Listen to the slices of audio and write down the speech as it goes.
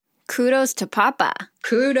Kudos to Papa.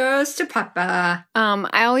 Kudos to Papa.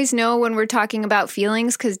 I always know when we're talking about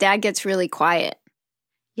feelings because Dad gets really quiet.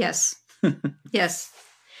 Yes. Yes.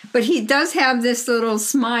 But he does have this little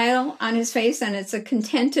smile on his face, and it's a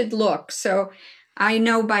contented look. So I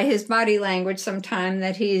know by his body language sometime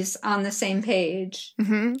that he's on the same page.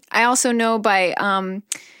 Mm-hmm. I also know by,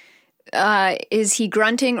 is he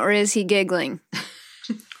grunting or is he giggling?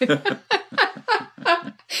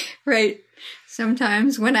 Right.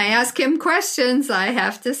 Sometimes when I ask him questions, I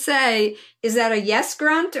have to say, is that a yes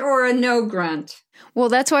grunt or a no grunt? Well,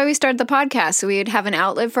 that's why we started the podcast, so we'd have an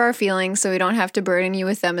outlet for our feelings so we don't have to burden you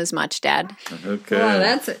with them as much, Dad. Okay. Well,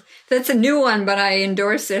 that's a new one, but I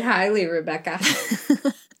endorse it highly, Rebecca.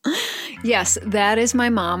 Yes, that is my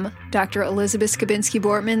mom, Dr. Elizabeth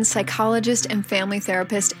Skabinski-Bortman, psychologist and family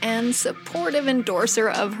therapist and supportive endorser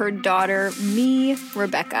of her daughter, me,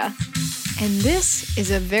 Rebecca. And this is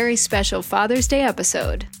a very special Father's Day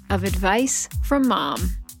episode of Advice from Mom.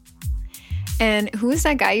 And who is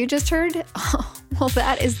that guy you just heard? Oh, well,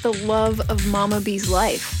 that is the love of Mama B's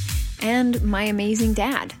life and my amazing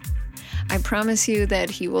dad. I promise you that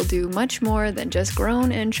he will do much more than just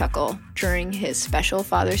groan and chuckle during his special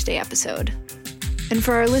Father's Day episode. And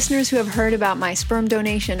for our listeners who have heard about my sperm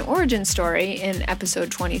donation origin story in episode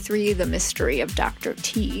 23, The Mystery of Dr.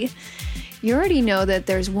 T, you already know that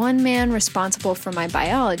there's one man responsible for my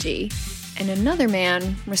biology and another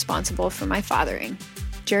man responsible for my fathering,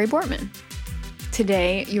 Jerry Bortman.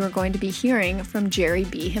 Today, you are going to be hearing from Jerry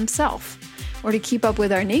B himself, or to keep up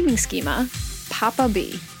with our naming schema, Papa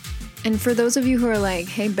B. And for those of you who are like,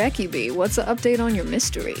 hey, Becky B, what's the update on your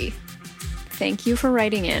mystery? Thank you for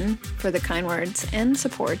writing in, for the kind words and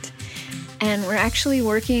support. And we're actually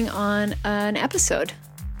working on an episode,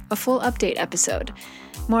 a full update episode.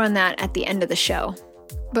 More on that at the end of the show.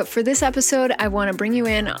 But for this episode, I want to bring you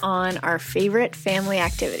in on our favorite family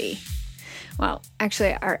activity. Well,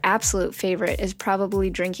 actually, our absolute favorite is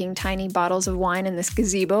probably drinking tiny bottles of wine in this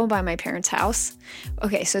gazebo by my parents' house.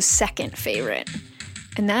 Okay, so second favorite.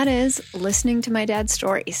 And that is listening to my dad's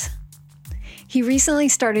stories. He recently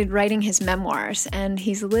started writing his memoirs, and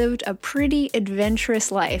he's lived a pretty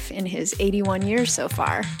adventurous life in his 81 years so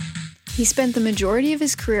far. He spent the majority of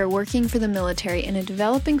his career working for the military in a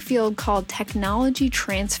developing field called technology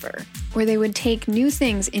transfer, where they would take new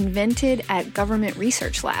things invented at government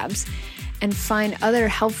research labs and find other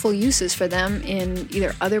helpful uses for them in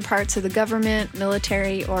either other parts of the government,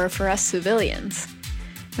 military, or for us civilians.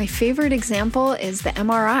 My favorite example is the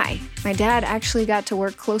MRI. My dad actually got to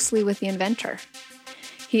work closely with the inventor.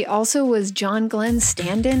 He also was John Glenn's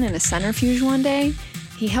stand-in in a centrifuge one day.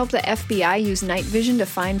 He helped the FBI use night vision to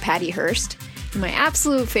find Patty Hearst. And my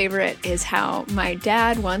absolute favorite is how my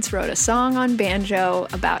dad once wrote a song on banjo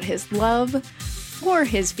about his love for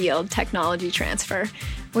his field, technology transfer,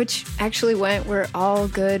 which actually went where all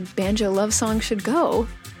good banjo love songs should go,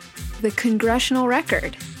 the Congressional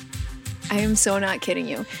Record. I am so not kidding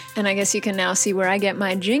you. And I guess you can now see where I get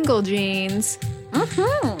my jingle jeans.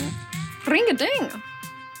 Ring-a-ding.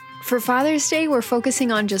 For Father's Day, we're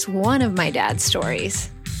focusing on just one of my dad's stories.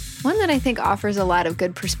 One that I think offers a lot of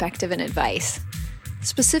good perspective and advice.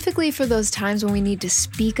 Specifically for those times when we need to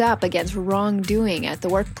speak up against wrongdoing at the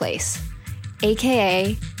workplace.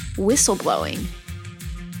 AKA whistleblowing.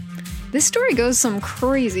 This story goes some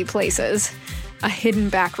crazy places. A hidden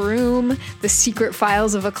back room, the secret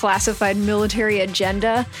files of a classified military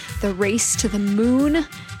agenda, the race to the moon,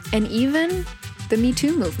 and even the Me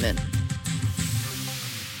Too movement.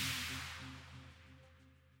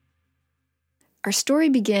 Our story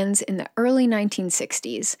begins in the early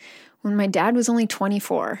 1960s, when my dad was only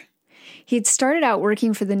 24. He had started out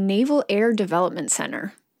working for the Naval Air Development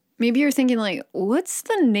Center. Maybe you're thinking like, what's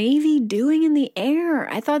the Navy doing in the air?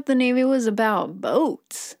 I thought the Navy was about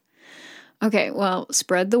boats. Okay, well,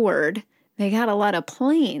 spread the word. They got a lot of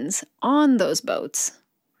planes on those boats.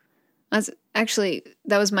 That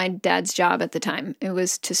was my dad's job at the time. It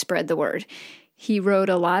was to spread the word. He wrote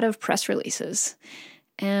a lot of press releases.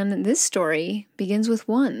 And this story begins with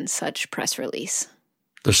one such press release.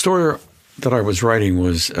 The story that I was writing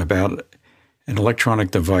was about an electronic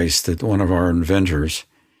device that one of our inventors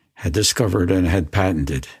had discovered and had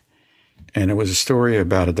patented. And it was a story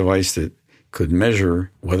about a device that could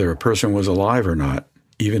measure whether a person was alive or not,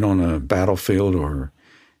 even on a battlefield or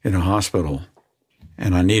in a hospital.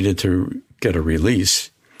 And I needed to get a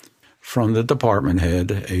release from the department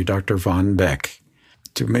head, a Dr. Von Beck,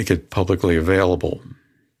 to make it publicly available.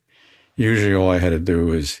 Usually all I had to do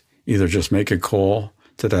was either just make a call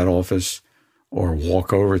to that office or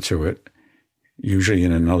walk over to it, usually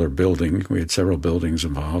in another building. We had several buildings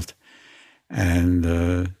involved,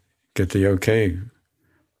 and get the okay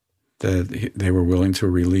that they were willing to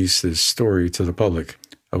release this story to the public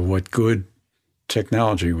of what good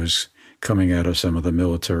technology was coming out of some of the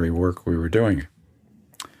military work we were doing.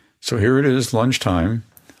 So here it is, lunchtime.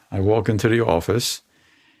 I walk into the office,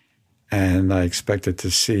 and I expected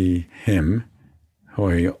to see him, who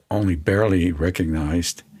I only barely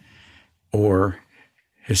recognized, or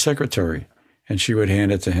his secretary, and she would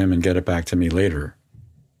hand it to him and get it back to me later.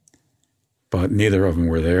 But neither of them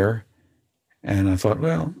were there, and I thought,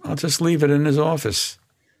 well, I'll just leave it in his office.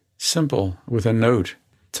 Simple, with a note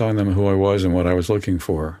telling them who I was and what I was looking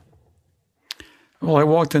for. Well, I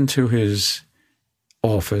walked into his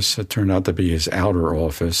office. It turned out to be his outer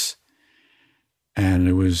office, and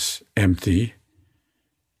it was empty.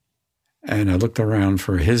 And I looked around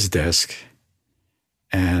for his desk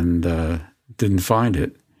and didn't find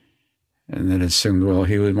it. And then assumed, well,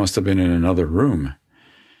 he must have been in another room.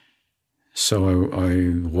 So I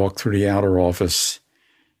walked through the outer office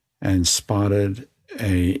and spotted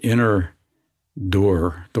a inner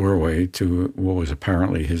doorway to what was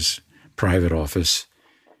apparently his private office,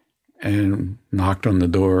 and knocked on the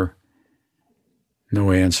door.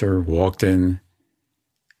 No answer. Walked in,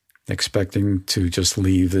 expecting to just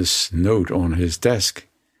leave this note on his desk.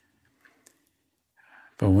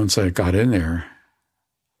 But once I got in there,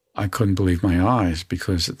 I couldn't believe my eyes,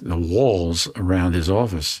 because the walls around his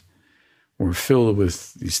office were filled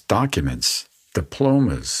with these documents,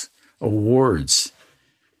 diplomas, awards,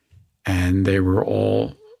 and they were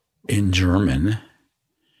all in German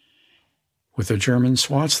with a German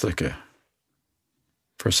swastika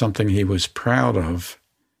for something he was proud of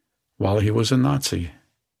while he was a Nazi.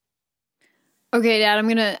 Okay, Dad, I'm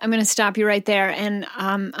gonna stop you right there, and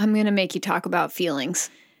I'm gonna make you talk about feelings.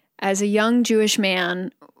 As a young Jewish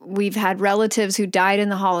man, we've had relatives who died in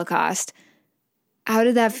the Holocaust. How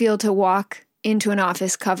did that feel to walk into an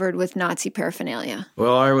office covered with Nazi paraphernalia?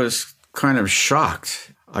 Well, I was kind of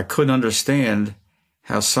shocked. I couldn't understand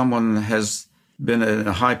how someone has been in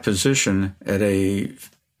a high position at a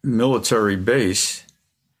military base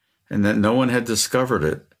and that no one had discovered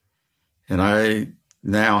it. And I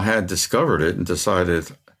now had discovered it and decided,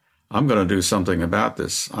 I'm going to do something about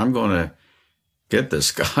this. I'm going to get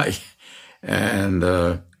this guy.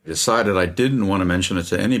 And decided I didn't want to mention it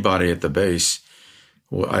to anybody at the base.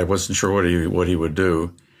 I wasn't sure what he would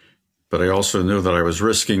do. But I also knew that I was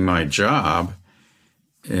risking my job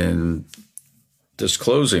in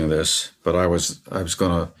disclosing this, but I was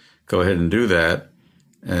going to go ahead and do that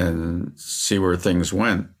and see where things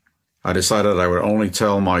went. I decided I would only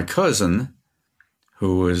tell my cousin,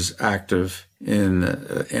 who was active in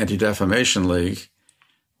Anti-Defamation League,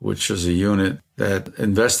 which is a unit that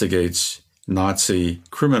investigates Nazi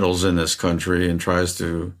criminals in this country and tries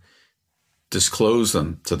to disclose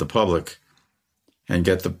them to the public and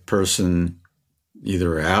get the person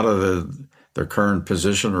either out of their current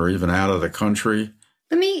position or even out of the country.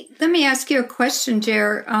 Let me ask you a question,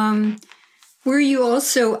 Jer. Were you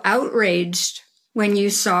also outraged when you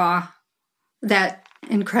saw that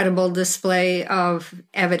incredible display of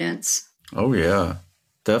evidence? Oh, yeah,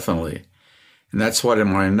 definitely. And that's what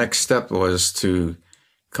my next step was, to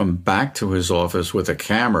come back to his office with a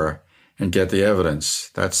camera and get the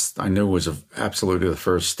evidence. I knew was absolutely the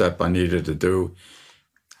first step I needed to do.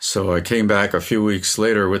 So I came back a few weeks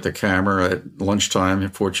later with the camera at lunchtime.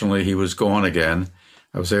 Fortunately, he was gone again.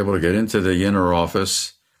 I was able to get into the inner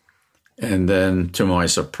office. And then, to my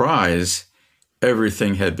surprise,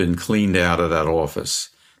 everything had been cleaned out of that office.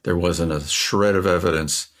 There wasn't a shred of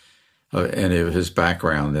evidence of any of his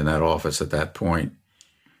background in that office at that point.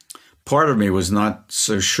 Part of me was not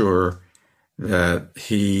so sure that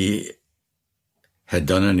he had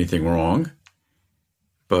done anything wrong,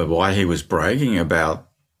 but why he was bragging about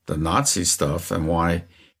the Nazi stuff and why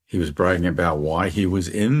he was bragging about why he was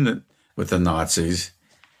with the Nazis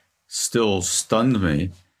still stunned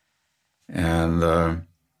me. And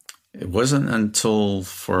it wasn't until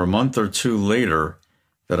for a month or two later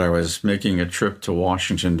that I was making a trip to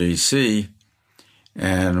Washington, D.C.,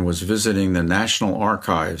 and was visiting the National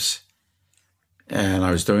Archives. And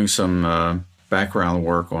I was doing some background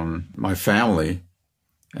work on my family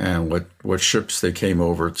and what ships they came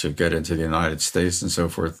over to get into the United States and so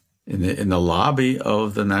forth. In the lobby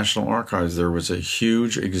of the National Archives, there was a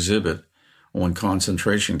huge exhibit on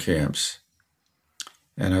concentration camps.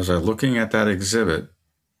 And as I was looking at that exhibit,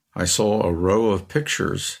 I saw a row of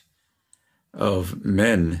pictures of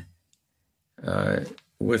men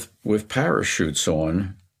with parachutes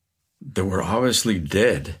on that were obviously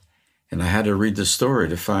dead. And I had to read the story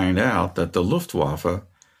to find out that the Luftwaffe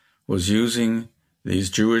was using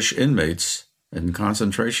these Jewish inmates in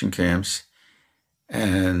concentration camps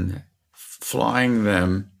and flying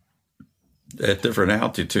them at different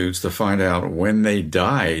altitudes to find out when they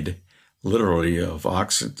died, literally, of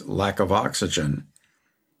lack of oxygen.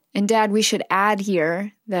 And Dad, we should add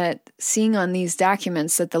here that seeing on these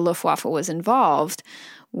documents that the Luftwaffe was involved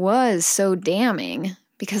was so damning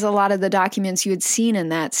because a lot of the documents you had seen in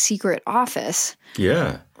that secret office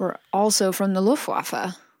were also from the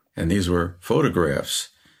Luftwaffe. And these were photographs.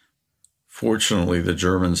 Fortunately, the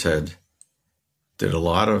Germans did a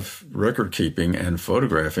lot of record keeping and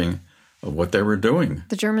photographing of what they were doing.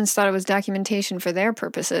 The Germans thought it was documentation for their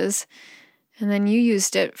purposes, and then you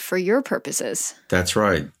used it for your purposes. That's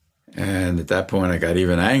right. And at that point, I got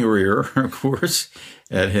even angrier, of course,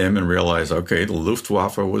 at him and realized, okay, the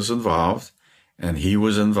Luftwaffe was involved, and he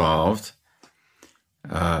was involved.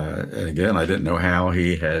 And again, I didn't know how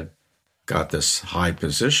he had got this high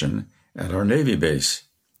position at our Navy base.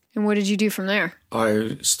 And what did you do from there?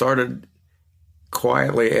 I started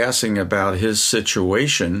quietly asking about his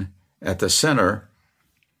situation at the center,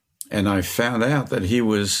 and I found out that he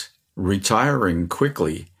was retiring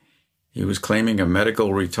quickly. He was claiming a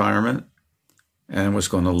medical retirement and was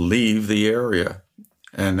going to leave the area.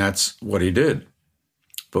 And that's what he did.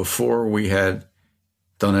 Before we had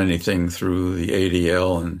done anything through the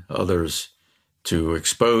ADL and others to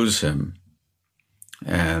expose him.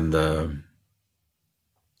 And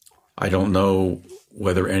I don't know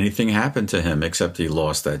whether anything happened to him except he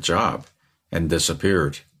lost that job and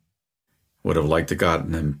disappeared. Would have liked to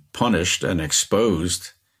gotten him punished and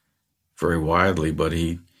exposed very widely, but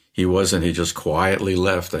he wasn't. He just quietly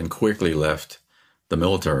left and quickly left the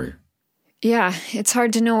military. Yeah, it's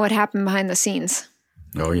hard to know what happened behind the scenes.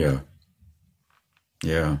 Oh, yeah.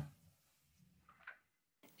 Yeah.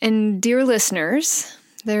 And dear listeners,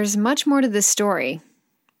 there's much more to this story.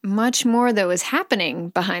 Much more that was happening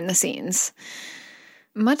behind the scenes.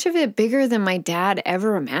 Much of it bigger than my dad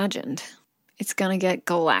ever imagined. It's gonna get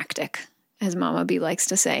galactic, as Mama B likes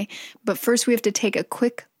to say. But first we have to take a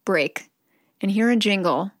quick break and hear a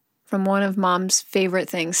jingle from one of Mom's favorite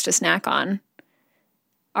things to snack on,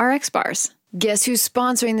 RX bars. Guess who's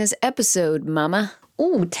sponsoring this episode, Mama?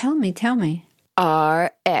 Oh, tell me.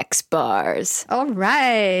 RX bars. All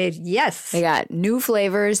right. Yes. They got new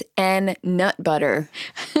flavors and nut butter.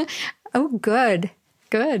 Oh, good.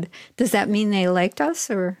 Good. Does that mean they liked us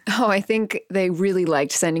or? Oh, I think they really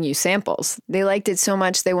liked sending you samples. They liked it so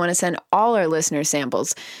much they want to send all our listeners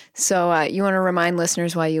samples. So you want to remind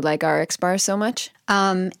listeners why you like RX bars so much?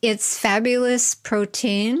 It's fabulous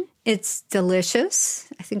protein. It's delicious.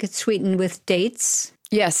 I think it's sweetened with dates.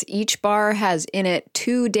 Yes, each bar has in it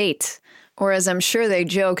 2 dates. Or as I'm sure they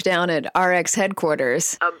joke down at RX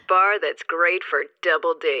headquarters, a bar that's great for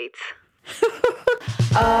double dates.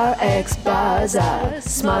 RX bars are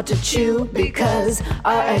smart to chew because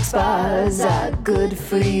RX bars are good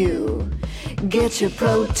for you. Get your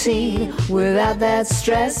protein without that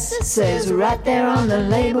stress. Says right there on the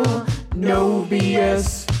label, no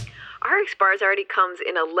BS. RX bars already comes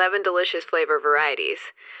in 11 delicious flavor varieties.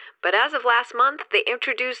 But as of last month, they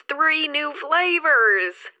introduced 3 new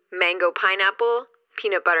flavors. Mango pineapple,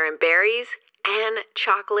 peanut butter and berries, and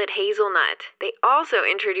chocolate hazelnut. They also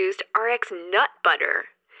introduced RX nut butter.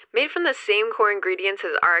 Made from the same core ingredients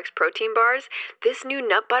as RX protein bars, this new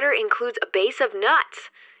nut butter includes a base of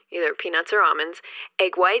nuts, either peanuts or almonds,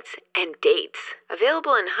 egg whites, and dates.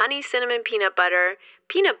 Available in honey cinnamon peanut butter,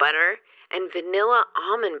 and vanilla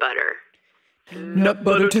almond butter. Nut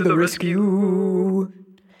butter to the rescue.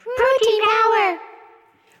 Protein power.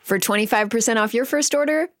 For 25% off your first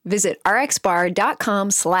order, visit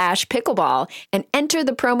rxbar.com/pickleball and enter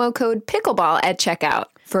the promo code pickleball at checkout.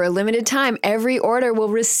 For a limited time, every order will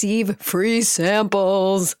receive free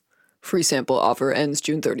samples. Free sample offer ends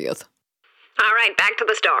June 30th. All right, back to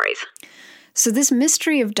the stories. So this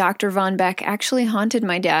mystery of Dr. Von Beck actually haunted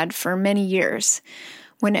my dad for many years.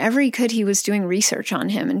 Whenever he could, he was doing research on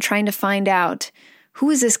him and trying to find out who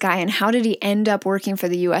is this guy and how did he end up working for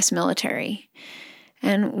the U.S. military.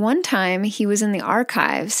 And one time he was in the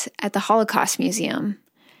archives at the Holocaust Museum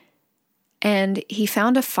and he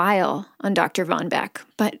found a file on Dr. Von Beck,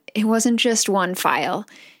 but it wasn't just one file.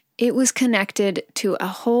 It was connected to a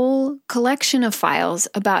whole collection of files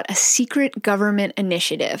about a secret government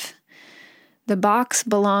initiative. The box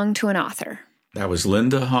belonged to an author. That was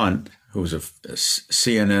Linda Hunt, who was a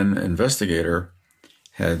CNN investigator,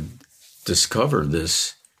 had discovered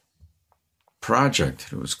this project.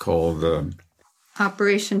 It was called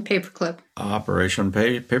Operation Paperclip. Operation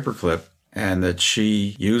Paperclip, and that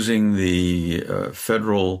she, using the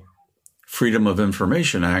Federal Freedom of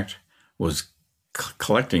Information Act, was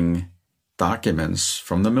collecting documents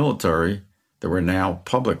from the military that were now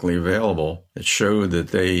publicly available that showed that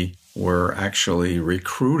they were actually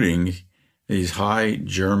recruiting these high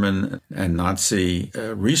German and Nazi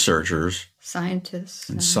researchers Scientists.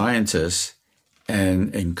 and scientists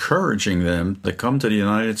and encouraging them to come to the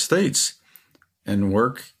United States and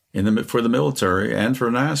work for the military and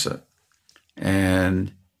for NASA.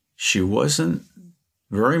 And she wasn't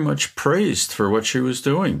very much praised for what she was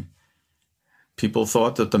doing. People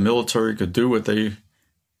thought that the military could do what they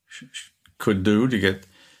could do to get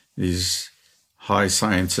these high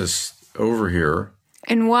scientists over here.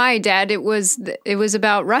 And why, Dad? It was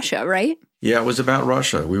about Russia, right? Yeah, it was about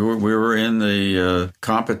Russia. We were in the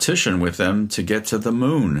competition with them to get to the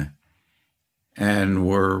moon. And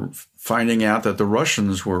we're finding out that the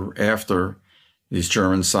Russians were after these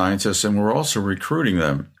German scientists and were also recruiting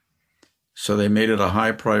them. So they made it a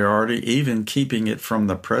high priority, even keeping it from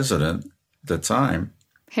the president at the time.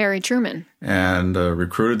 Harry Truman. And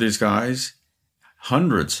recruited these guys,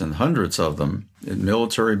 hundreds and hundreds of them, at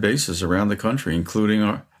military bases around the country, including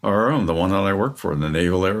our own, the one that I work for, the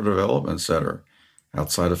Naval Air Development Center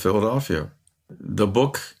outside of Philadelphia. The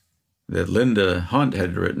book that Linda Hunt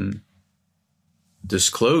had written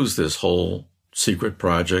disclosed this whole secret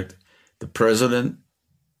project. The president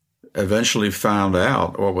eventually found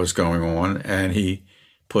out what was going on, and he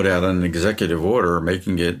put out an executive order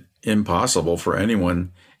making it impossible for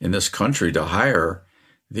anyone in this country to hire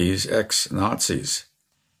these ex-Nazis.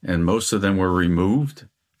 And most of them were removed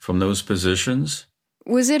from those positions.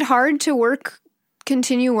 Was it hard to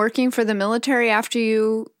continue working for the military after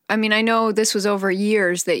I know this was over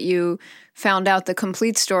years that you found out the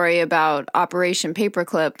complete story about Operation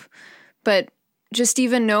Paperclip, but just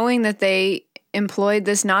even knowing that they employed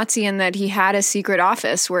this Nazi and that he had a secret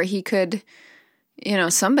office where he could,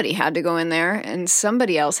 somebody had to go in there and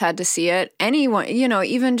somebody else had to see it. Anyone,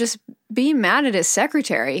 even just being mad at his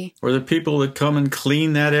secretary. Or the people that come and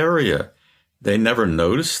clean that area. They never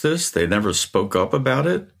noticed this. They never spoke up about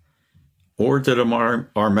it. Or did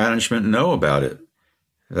our management know about it?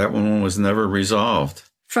 That one was never resolved.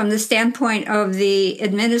 From the standpoint of the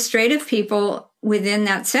administrative people within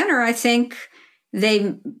that center, I think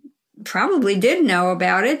they probably did know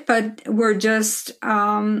about it, but were just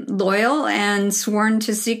loyal and sworn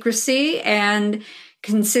to secrecy and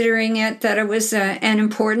considering that it was an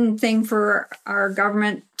important thing for our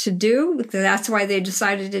government to do. That's why they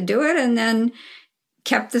decided to do it, and then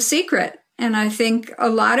kept the secret. And I think a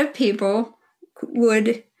lot of people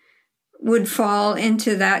would fall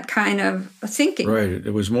into that kind of thinking. Right.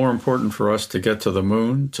 It was more important for us to get to the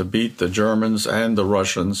moon, to beat the Germans and the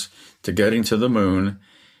Russians to getting to the moon,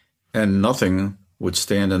 and nothing would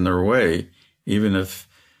stand in their way, even if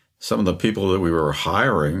some of the people that we were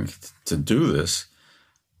hiring to do this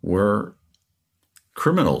were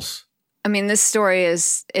criminals. I mean, this story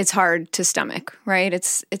it's hard to stomach, right?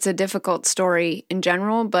 It's a difficult story in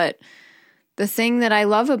general, but the thing that I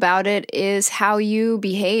love about it is how you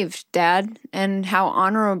behaved, Dad, and how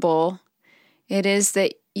honorable it is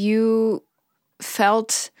that you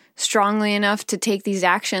felt strongly enough to take these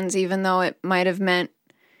actions, even though it might have meant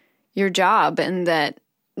your job, and that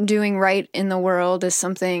doing right in the world is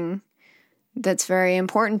something that's very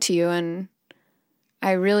important to you. And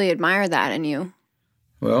I really admire that in you.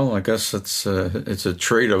 Well, I guess it's a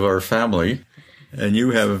trait of our family, and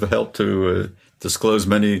you have helped to disclose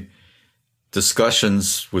many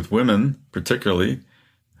discussions with women, particularly,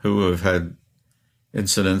 who have had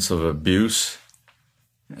incidents of abuse,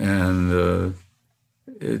 and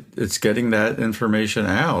it's getting that information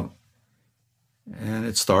out, and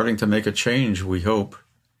it's starting to make a change, we hope,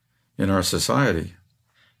 in our society.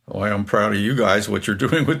 Well, I'm proud of you guys, what you're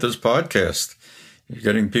doing with this podcast. You're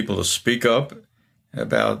getting people to speak up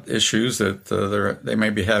about issues that they may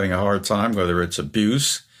be having a hard time, whether it's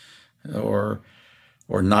abuse or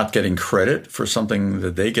not getting credit for something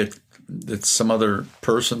that some other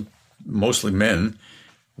person, mostly men,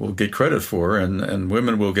 will get credit for, and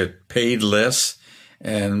women will get paid less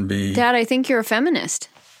and be... Dad, I think you're a feminist.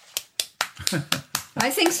 I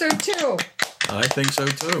think so, too. I think so,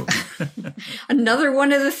 too. Another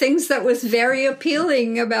one of the things that was very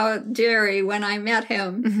appealing about Jerry when I met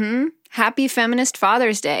him. Mm-hmm. Happy Feminist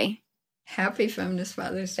Father's Day. Happy Feminist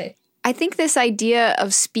Father's Day. I think this idea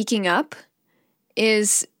of speaking up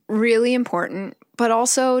is really important, but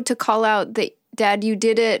also to call out that, Dad, you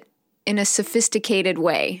did it in a sophisticated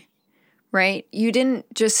way, right? You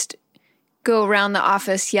didn't just go around the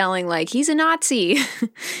office yelling like, he's a Nazi.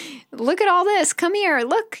 Look at all this. Come here.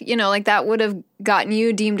 Look. Like that would have gotten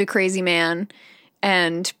you deemed a crazy man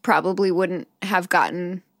and probably wouldn't have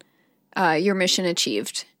gotten your mission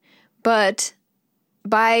achieved. But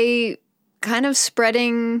by kind of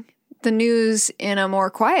spreading the news in a more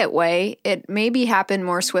quiet way, it maybe happened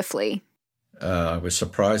more swiftly. I was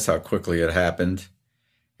surprised how quickly it happened,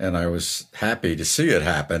 and I was happy to see it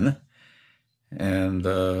happen. And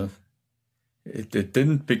it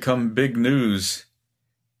didn't become big news,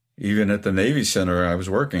 even at the Navy Center I was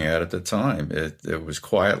working at the time. It was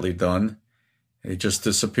quietly done. It just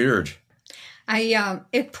disappeared.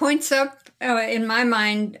 It points up in my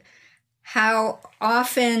mind how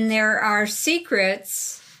often there are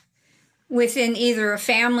secrets within either a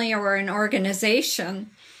family or an organization,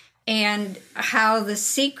 and how the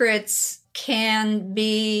secrets can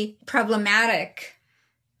be problematic.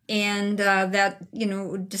 And that,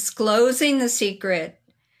 disclosing the secret,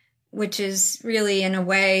 which is really, in a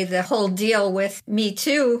way, the whole deal with Me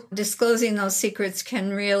Too, disclosing those secrets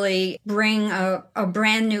can really bring a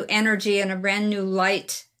brand new energy and a brand new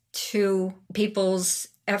light to people's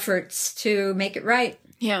efforts to make it right.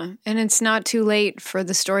 Yeah, and it's not too late for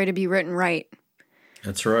the story to be written right.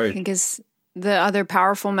 That's right. I think is the other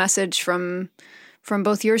powerful message from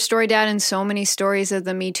both your story, Dad, and so many stories of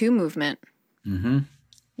the Me Too movement. Mm-hmm.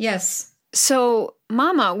 Yes. So,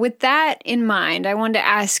 Mama, with that in mind, I wanted to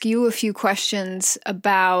ask you a few questions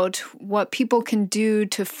about what people can do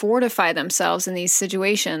to fortify themselves in these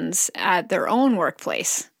situations at their own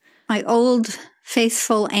workplace. My old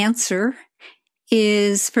faithful answer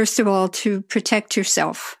is, first of all, to protect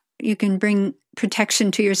yourself. You can bring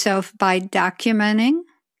protection to yourself by documenting.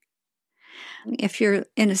 If you're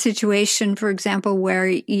in a situation, for example, where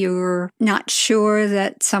you're not sure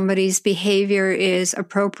that somebody's behavior is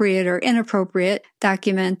appropriate or inappropriate,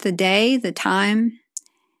 document the day, the time.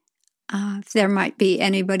 If there might be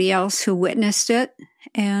anybody else who witnessed it.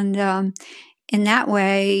 And in that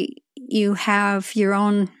way, you have your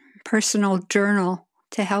own personal journal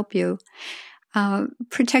to help you.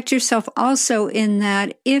 Protect yourself also in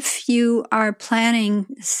that if you are planning,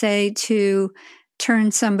 say, to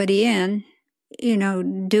turn somebody in,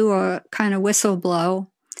 do a kind of whistle blow,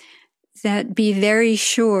 that be very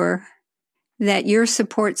sure that your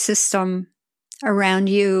support system around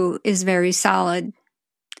you is very solid,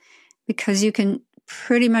 because you can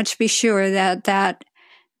pretty much be sure that that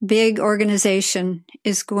big organization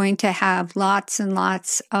is going to have lots and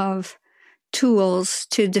lots of tools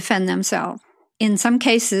to defend themselves. In some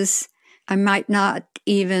cases, I might not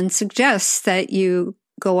even suggest that you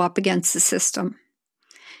go up against the system.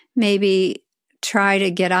 Maybe try to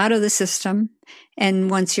get out of the system, and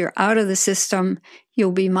once you're out of the system,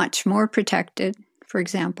 you'll be much more protected, for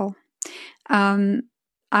example.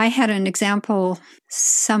 I had an example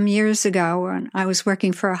some years ago when I was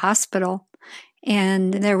working for a hospital,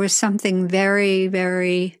 and there was something very,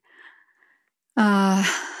 very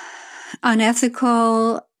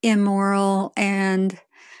unethical, immoral, and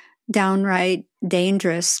downright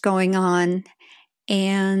dangerous going on.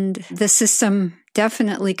 And the system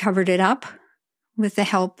definitely covered it up with the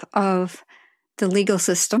help of the legal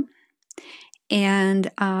system.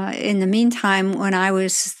 And in the meantime, when I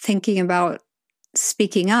was thinking about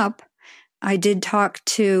speaking up, I did talk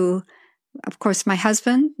to, of course, my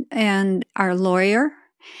husband and our lawyer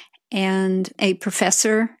and a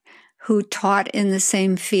professor who taught in the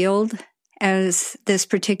same field as this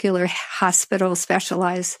particular hospital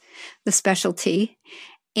specialized, the specialty.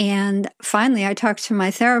 And finally, I talked to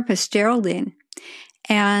my therapist, Geraldine,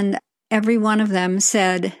 and every one of them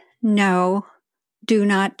said, no, do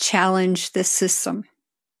not challenge this system.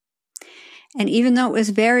 And even though it was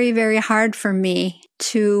very, very hard for me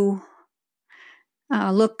to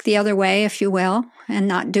look the other way, if you will, and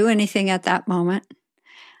not do anything at that moment,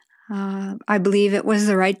 I believe it was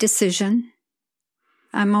the right decision.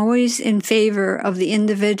 I'm always in favor of the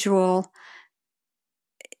individual,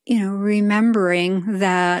 remembering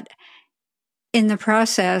that in the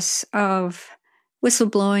process of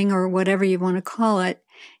whistleblowing or whatever you want to call it,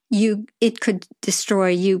 it could destroy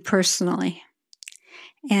you personally.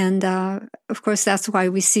 And of course, that's why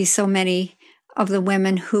we see so many of the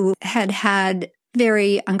women who had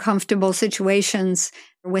very uncomfortable situations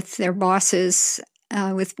with their bosses,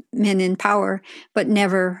 with men in power, but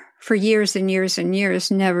never, for years and years and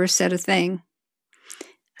years, never said a thing.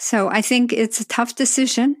 So I think it's a tough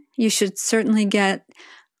decision. You should certainly get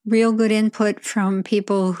real good input from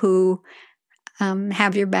people who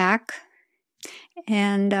have your back.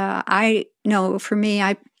 And I know for me,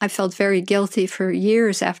 I felt very guilty for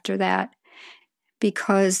years after that,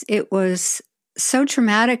 because it was so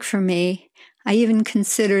traumatic for me. I even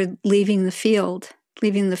considered leaving the field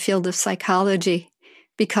of psychology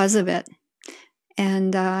because of it.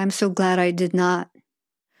 And I'm so glad I did not.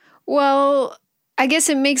 Well, I guess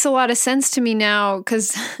it makes a lot of sense to me now,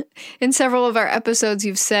 because in several of our episodes,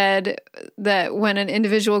 you've said that when an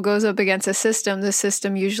individual goes up against a system, the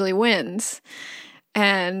system usually wins.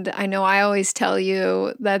 And I know I always tell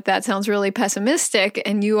you that that sounds really pessimistic,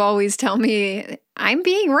 and you always tell me, I'm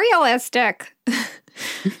being realistic.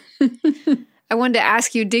 I wanted to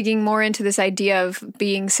ask you, digging more into this idea of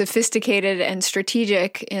being sophisticated and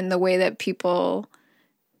strategic in the way that people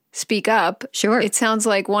speak up. Sure. It sounds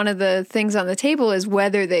like one of the things on the table is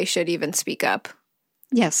whether they should even speak up.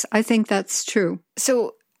 Yes, I think that's true.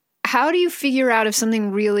 So how do you figure out if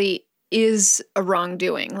something really is a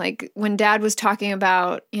wrongdoing? Like when Dad was talking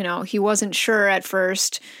about, he wasn't sure at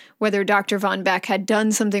first whether Dr. Von Beck had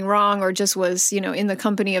done something wrong or just was, in the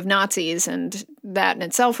company of Nazis, and that in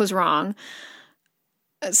itself was wrong.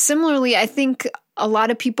 Similarly, I think a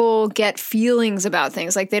lot of people get feelings about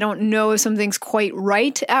things, like they don't know if something's quite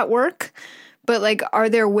right at work, but like, are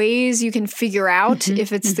there ways you can figure out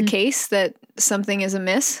if it's the case that something is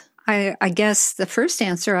amiss? I guess the first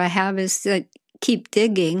answer I have is that keep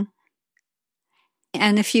digging.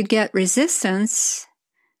 And if you get resistance,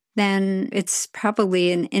 then it's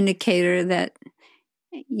probably an indicator that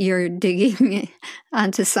you're digging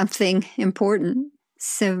onto something important.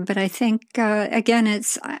 So, but I think, again,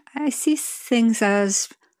 I see things as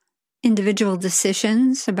individual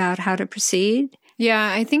decisions about how to proceed.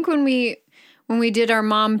 Yeah, I think when we did our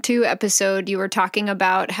Mom 2 episode, you were talking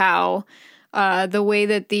about how the way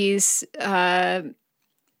that these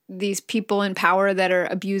people in power that are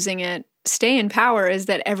abusing it stay in power is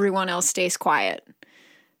that everyone else stays quiet.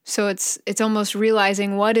 So it's almost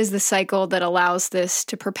realizing what is the cycle that allows this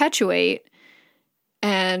to perpetuate,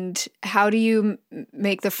 and how do you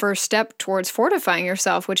make the first step towards fortifying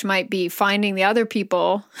yourself, which might be finding the other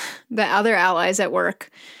people, the other allies at work,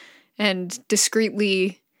 and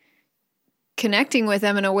discreetly connecting with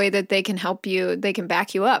them in a way that they can help you, they can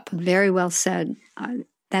back you up. Very well said.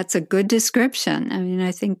 That's a good description. I mean,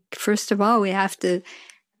 I think, first of all, we have to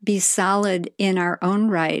be solid in our own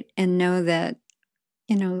right and know that,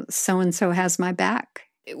 so-and-so has my back.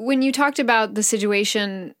 When you talked about the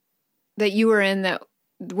situation that you were in,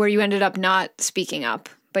 where you ended up not speaking up,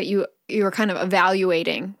 but you were kind of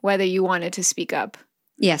evaluating whether you wanted to speak up.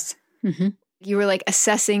 Yes. Mm-hmm. You were like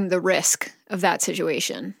assessing the risk of that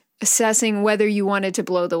situation, assessing whether you wanted to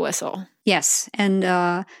blow the whistle. Yes. And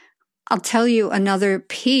I'll tell you another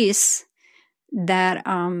piece that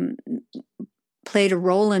played a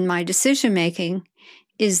role in my decision-making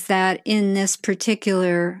is that in this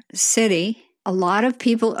particular city, a lot of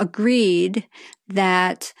people agreed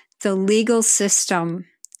that the legal system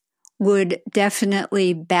would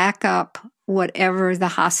definitely back up whatever the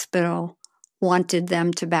hospital wanted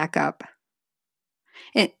them to back up.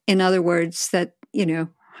 In other words, that,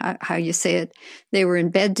 how you say it, they were in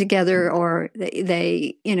bed together, or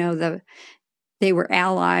they were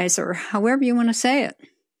allies, or however you want to say it.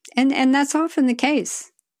 And that's often the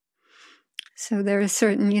case. So there are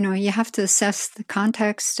certain, you have to assess the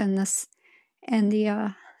context and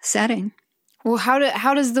the setting. Well,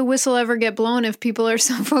 how does the whistle ever get blown if people are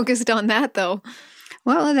so focused on that, though?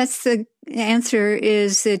 Well, that's the answer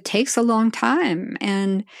is it takes a long time.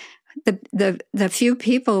 And the few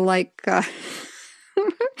people like,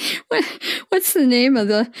 what's the name of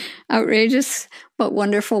the outrageous but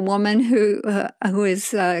wonderful woman who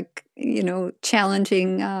is,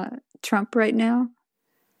 challenging Trump right now?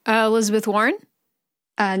 Elizabeth Warren?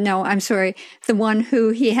 No, I'm sorry. The one who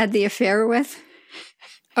he had the affair with.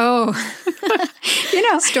 Oh,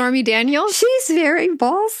 Stormy Daniels? She's very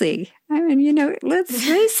ballsy. I mean, let's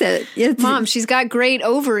face it. Mom, she's got great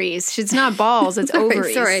ovaries. She's not balls, it's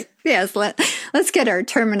ovaries. Sorry. Yes, let's get our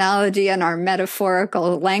terminology and our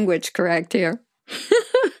metaphorical language correct here.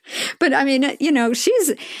 But I mean,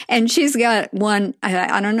 she's got one,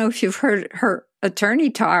 I don't know if you've heard her attorney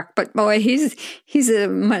talk, but boy, he's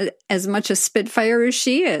as much a spitfire as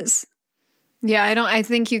she is. Yeah, I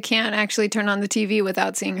think you can't actually turn on the TV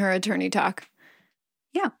without seeing her attorney talk.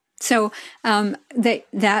 Yeah. So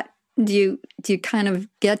do you kind of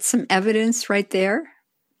get some evidence right there?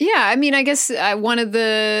 Yeah, I mean, I guess one of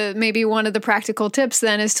the practical tips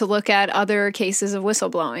then is to look at other cases of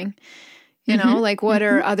whistleblowing. Like what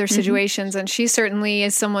are other situations? And she certainly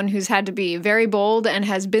is someone who's had to be very bold and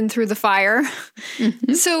has been through the fire.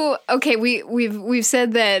 Mm-hmm. So, okay, we've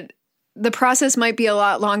said that the process might be a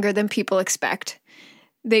lot longer than people expect.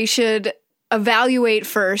 They should evaluate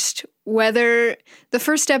first whether the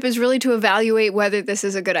first step is really to evaluate whether this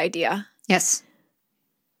is a good idea. Yes.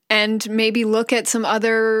 And maybe look at some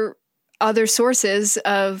other sources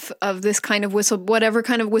of this kind of whatever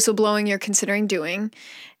kind of whistleblowing you're considering doing,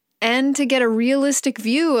 and to get a realistic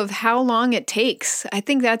view of how long it takes. I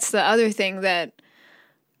think that's the other thing that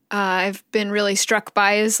I've been really struck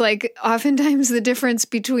by is like oftentimes the difference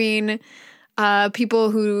between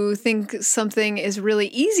People who think something is really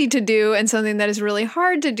easy to do and something that is really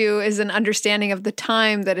hard to do is an understanding of the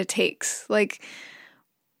time that it takes. Like,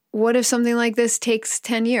 what if something like this takes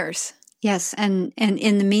 10 years? Yes, and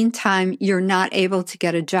in the meantime, you're not able to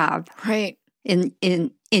get a job. Right. In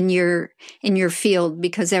your field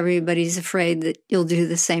because everybody's afraid that you'll do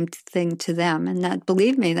the same thing to them. And that,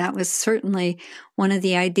 believe me, that was certainly one of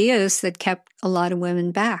the ideas that kept a lot of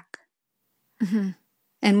women back. Mm-hmm.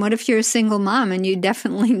 And what if you're a single mom and you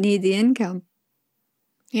definitely need the income?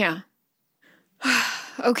 Yeah.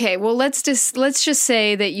 Okay, well, let's just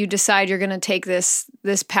say that you decide you're going to take this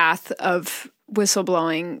path of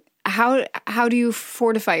whistleblowing. How do you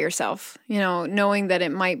fortify yourself, knowing that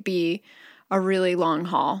it might be a really long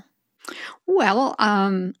haul? Well,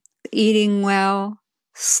 eating well,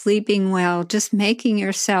 sleeping well, just making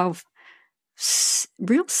yourself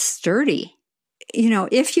real sturdy.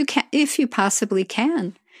 If you possibly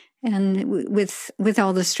can. And with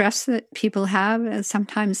all the stress that people have,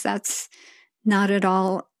 sometimes that's not at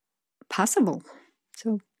all possible.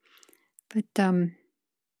 So, but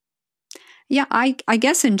yeah, I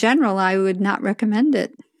guess in general, I would not recommend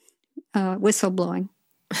it, whistleblowing.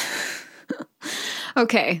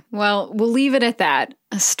 Okay, well, we'll leave it at that.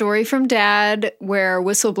 A story from Dad where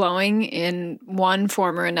whistleblowing in one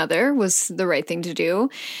form or another was the right thing to do,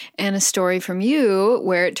 and a story from you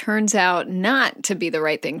where it turns out not to be the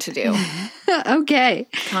right thing to do. Okay.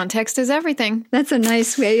 Context is everything. That's a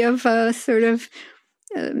nice way of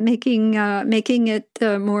making it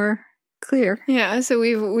more clear. Yeah, so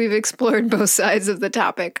we've explored both sides of the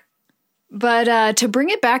topic. But to bring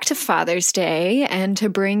it back to Father's Day and to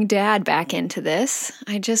bring Dad back into this,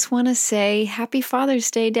 I just want to say Happy Father's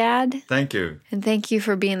Day, Dad. Thank you. And thank you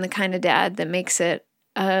for being the kind of dad that makes it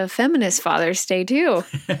a feminist Father's Day, too.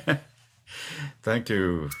 Thank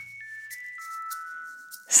you.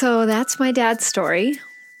 So that's my dad's story.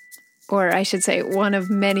 Or I should say, one of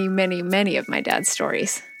many, many, many of my dad's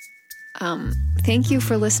stories. Thank you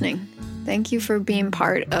for listening. Thank you for being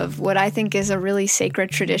part of what I think is a really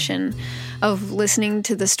sacred tradition of listening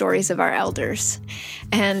to the stories of our elders.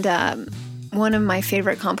 And one of my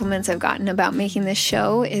favorite compliments I've gotten about making this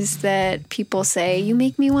show is that people say, you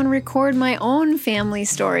make me want to record my own family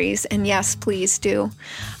stories. And yes, please do.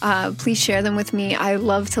 Please share them with me. I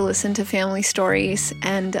love to listen to family stories.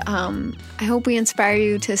 And I hope we inspire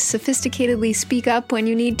you to sophisticatedly speak up when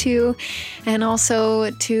you need to, and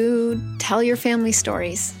also to tell your family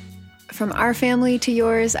stories. From our family to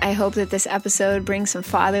yours, I hope that this episode brings some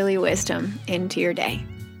fatherly wisdom into your day.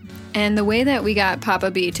 And the way that we got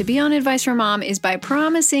Papa B to be on Advice from Mom is by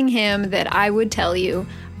promising him that I would tell you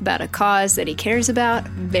about a cause that he cares about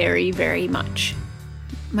very, very much.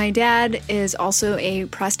 My dad is also a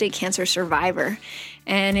prostate cancer survivor,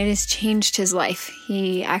 and it has changed his life.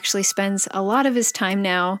 He actually spends a lot of his time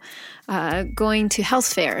now going to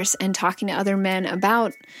health fairs and talking to other men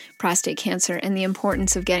about prostate cancer and the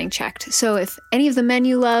importance of getting checked. So if any of the men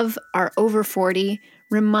you love are over 40,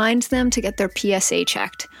 remind them to get their PSA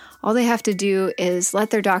checked. All they have to do is let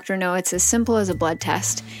their doctor know it's as simple as a blood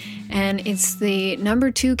test. And it's the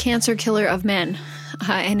number 2 cancer killer of men.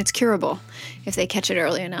 And it's curable if they catch it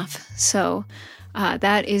early enough. So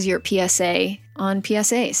that is your PSA on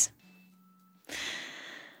PSAs.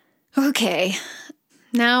 Okay.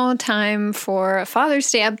 Now time for a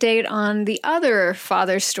Father's Day update on the other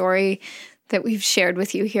father story that we've shared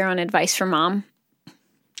with you here on Advice from Mom.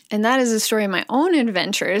 And that is a story of my own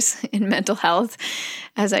adventures in mental health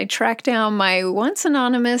as I tracked down my once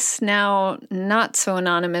anonymous, now not so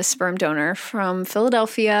anonymous sperm donor from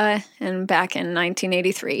Philadelphia and back in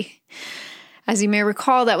 1983. As you may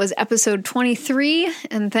recall, that was episode 23,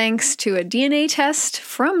 and thanks to a DNA test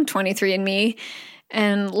from 23andMe,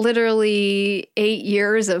 and literally 8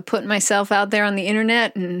 years of putting myself out there on the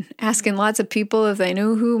internet and asking lots of people if they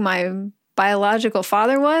knew who my biological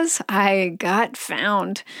father was, I got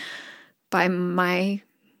found by my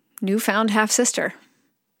newfound half-sister.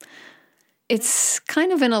 It's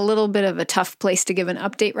kind of in a little bit of a tough place to give an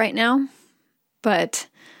update right now, but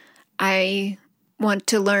I want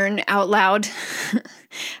to learn out loud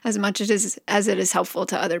as much as it is helpful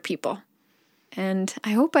to other people. And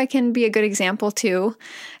I hope I can be a good example too.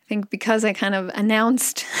 I think because I kind of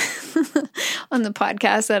announced on the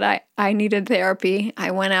podcast that I needed therapy,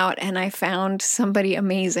 I went out and I found somebody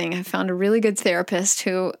amazing. I found a really good therapist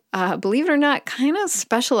who, believe it or not, kind of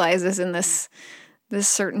specializes in this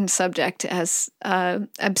certain subject. As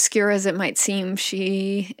obscure as it might seem,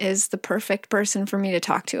 she is the perfect person for me to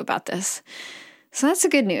talk to about this. So that's the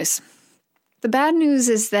good news. The bad news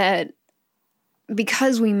is that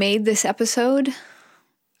because we made this episode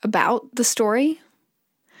about the story,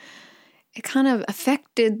 it kind of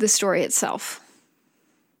affected the story itself.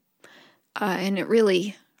 And it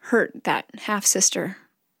really hurt that half-sister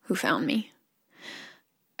who found me.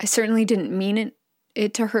 I certainly didn't mean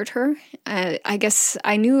it to hurt her. I guess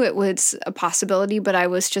I knew it was a possibility, but I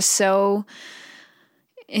was just so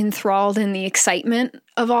enthralled in the excitement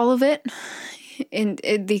of all of it, in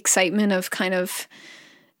the excitement of kind of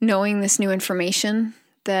knowing this new information,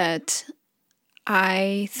 that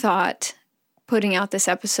I thought putting out this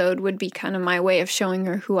episode would be kind of my way of showing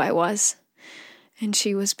her who I was. And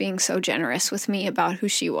she was being so generous with me about who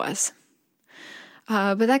she was.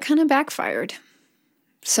 But that kind of backfired.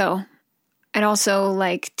 So I'd also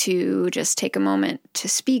like to just take a moment to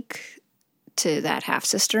speak to that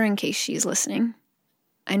half-sister in case she's listening.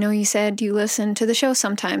 I know you said you listen to the show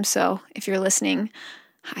sometimes, so if you're listening,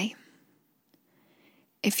 hi.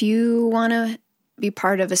 If you want to be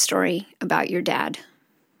part of a story about your dad,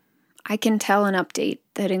 I can tell an update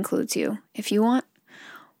that includes you if you want,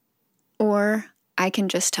 or I can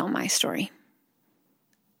just tell my story.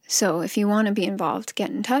 So if you want to be involved,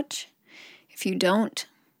 get in touch. If you don't,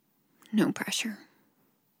 no pressure.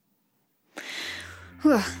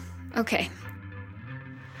 Whew. Okay.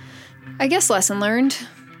 I guess lesson learned,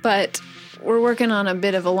 but we're working on a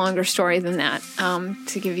bit of a longer story than that,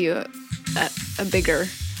 to give you a bigger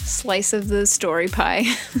slice of the story pie.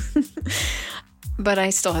 But I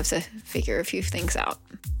still have to figure a few things out.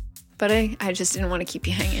 But I just didn't want to keep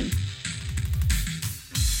you hanging.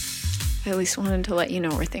 I at least wanted to let you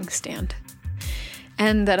know where things stand.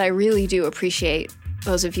 And that I really do appreciate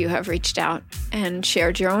those of you who have reached out and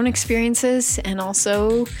shared your own experiences and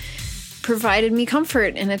also provided me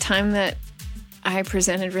comfort in a time that I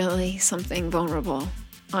presented really something vulnerable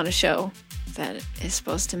on a show that is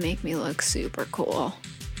supposed to make me look super cool.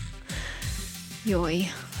 Yoy.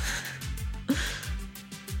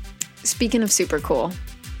 Speaking of super cool,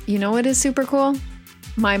 you know what is super cool?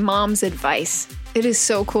 My mom's advice. It is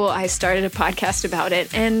so cool. I started a podcast about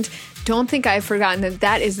it, and don't think I've forgotten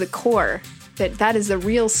that is the core, that is the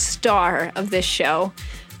real star of this show.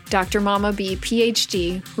 Dr. Mama B,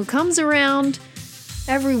 PhD, who comes around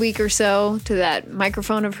every week or so to that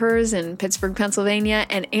microphone of hers in Pittsburgh, Pennsylvania,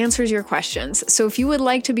 and answers your questions. So if you would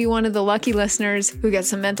like to be one of the lucky listeners who gets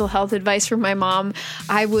some mental health advice from my mom,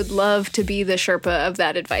 I would love to be the Sherpa of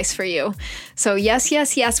that advice for you. So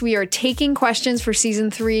yes, we are taking questions for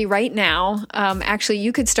season 3 right now. Actually,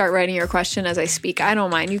 you could start writing your question as I speak. I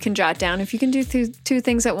don't mind. You can jot down. If you can do two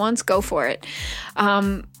things at once, go for it.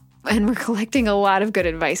 And we're collecting a lot of good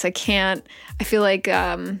advice. I feel like,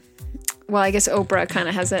 well, I guess Oprah kind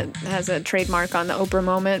of has a trademark on the Oprah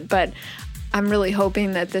moment, but I'm really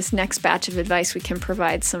hoping that this next batch of advice, we can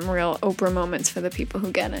provide some real Oprah moments for the people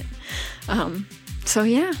who get it. So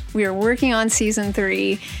yeah, we are working on season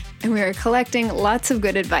 3 and we are collecting lots of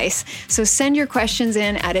good advice. So send your questions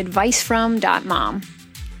in at advicefrom.mom.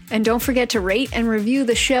 And don't forget to rate and review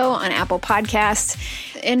the show on Apple Podcasts.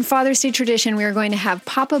 In Father's Day tradition, we are going to have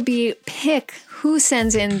Papa B pick who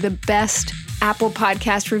sends in the best Apple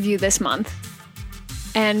Podcast review this month.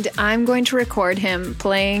 And I'm going to record him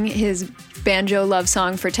playing his banjo love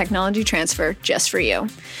song for Technology Transfer just for you.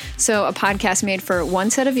 So a podcast made for one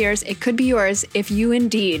set of ears. It could be yours if you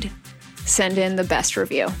indeed send in the best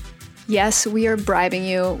review. Yes, we are bribing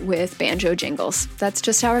you with banjo jingles. That's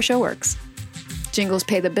just how our show works. Jingles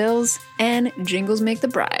pay the bills, and jingles make the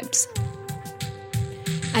bribes.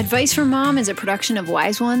 Advice from Mom is a production of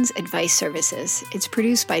Wise Ones Advice Services. It's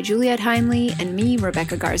produced by Juliet Heinley and me,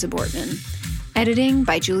 Rebecca Garza Bortman. Editing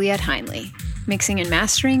by Juliet Heinley. Mixing and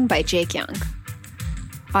mastering by Jake Young.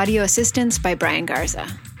 Audio assistance by Brian Garza.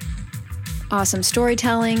 Awesome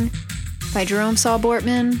storytelling by Jerome Saul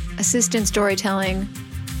Bortman. Assistant storytelling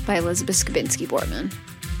by Elizabeth Skabinski Bortman.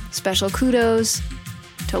 Special kudos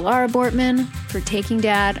to Laura Bortman for taking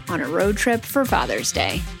Dad on a road trip for Father's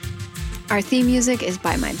Day. Our theme music is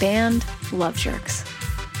by my band, Love Jerks.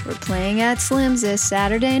 We're playing at Slim's this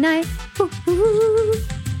Saturday night. Woo-hoo.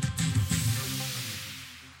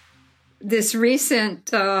 This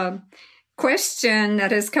recent question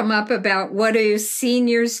that has come up about what do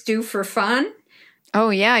seniors do for fun? Oh,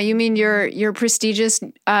 yeah. You mean your prestigious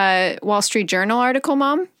Wall Street Journal article,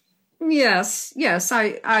 Mom? Yes.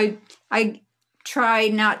 I try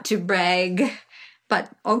not to brag. But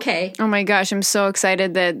okay. Oh my gosh, I'm so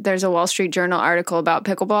excited that there's a Wall Street Journal article about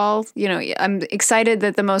pickleball. You know, I'm excited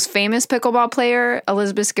that the most famous pickleball player,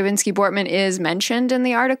 Elizabeth Skabinski Bortman, is mentioned in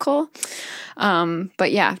the article.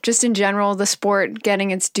 But yeah, just in general, the sport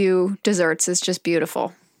getting its due deserts is just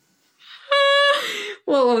beautiful.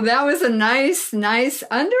 Well, that was a nice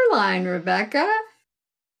underline, Rebecca.